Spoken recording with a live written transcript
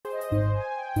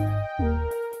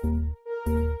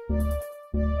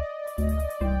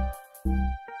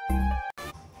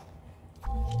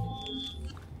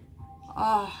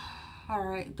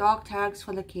Alright, dog tags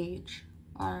for the cage.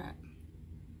 Alright.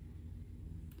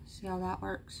 See how that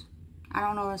works. I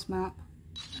don't know this map.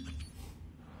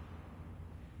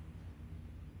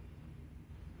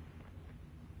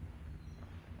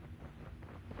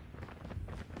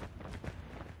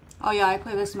 Oh yeah, I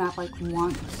played this map like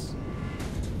once.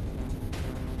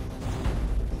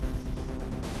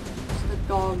 It's the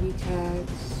doggy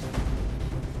tags.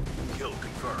 Kill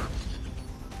confirmed.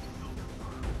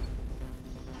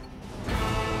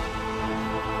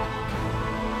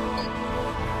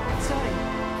 Sorry,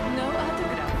 no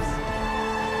autographs.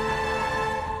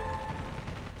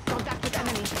 Contact with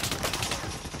enemy.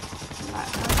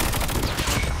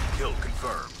 Kill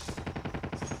confirmed.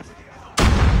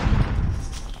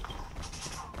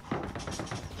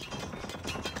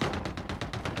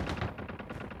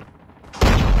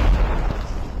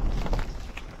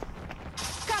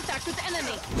 Contact with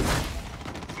enemy.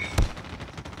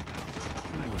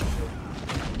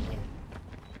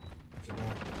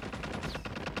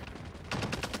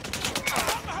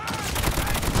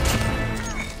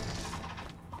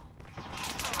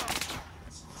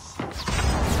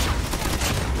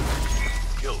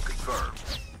 Kill confirmed.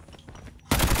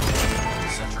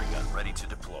 Sentry gun ready to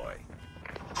deploy.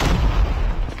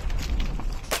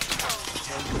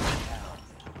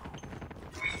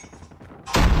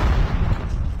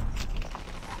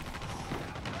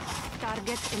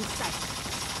 Target in sight.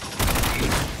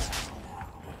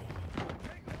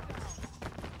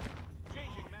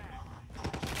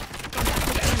 Contact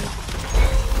with enemy.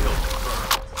 Kill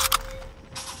confirmed.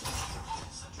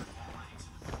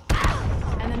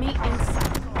 Enemy in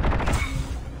sight.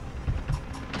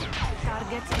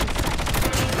 Target in sight.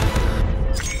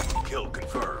 Kill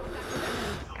confirmed.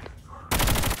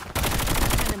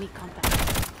 Enemy contact.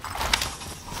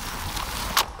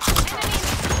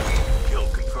 Kill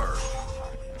confirmed.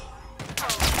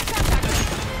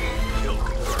 Kill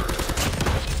confirmed.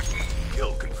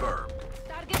 Kill confirmed.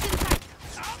 Target in sight.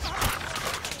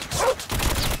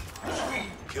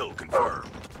 Kill confirmed.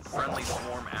 Friendly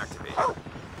swarm activated.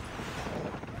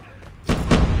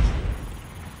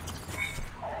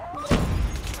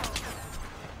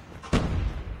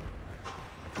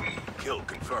 Kill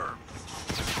confirmed.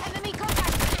 Enemy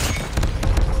contact.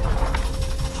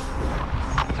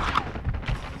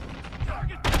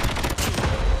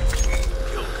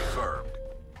 Kill confirmed.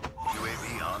 UAV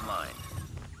online.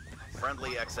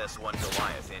 Friendly XS-1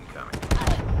 Goliath incoming.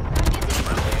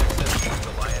 Friendly XS-1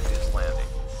 Goliath is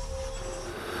landing.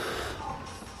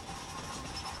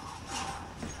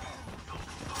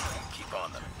 Keep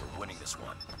on them. We're winning this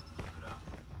one.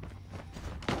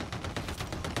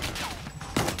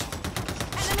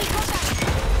 Enemy contact.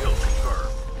 Kill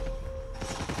confirmed.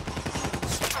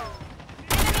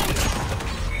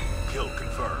 Kill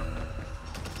confirmed.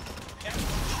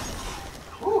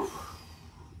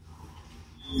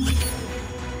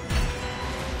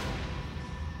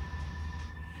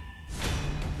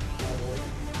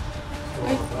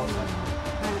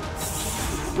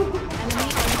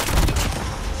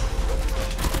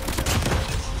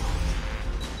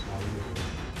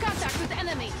 Contact with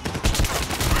enemy.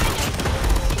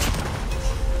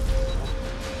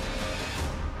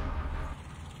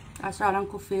 That's right,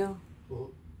 Uncle Phil.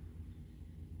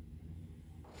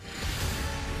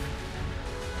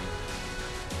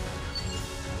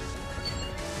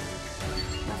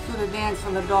 Let's do the dance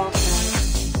on the dog tag.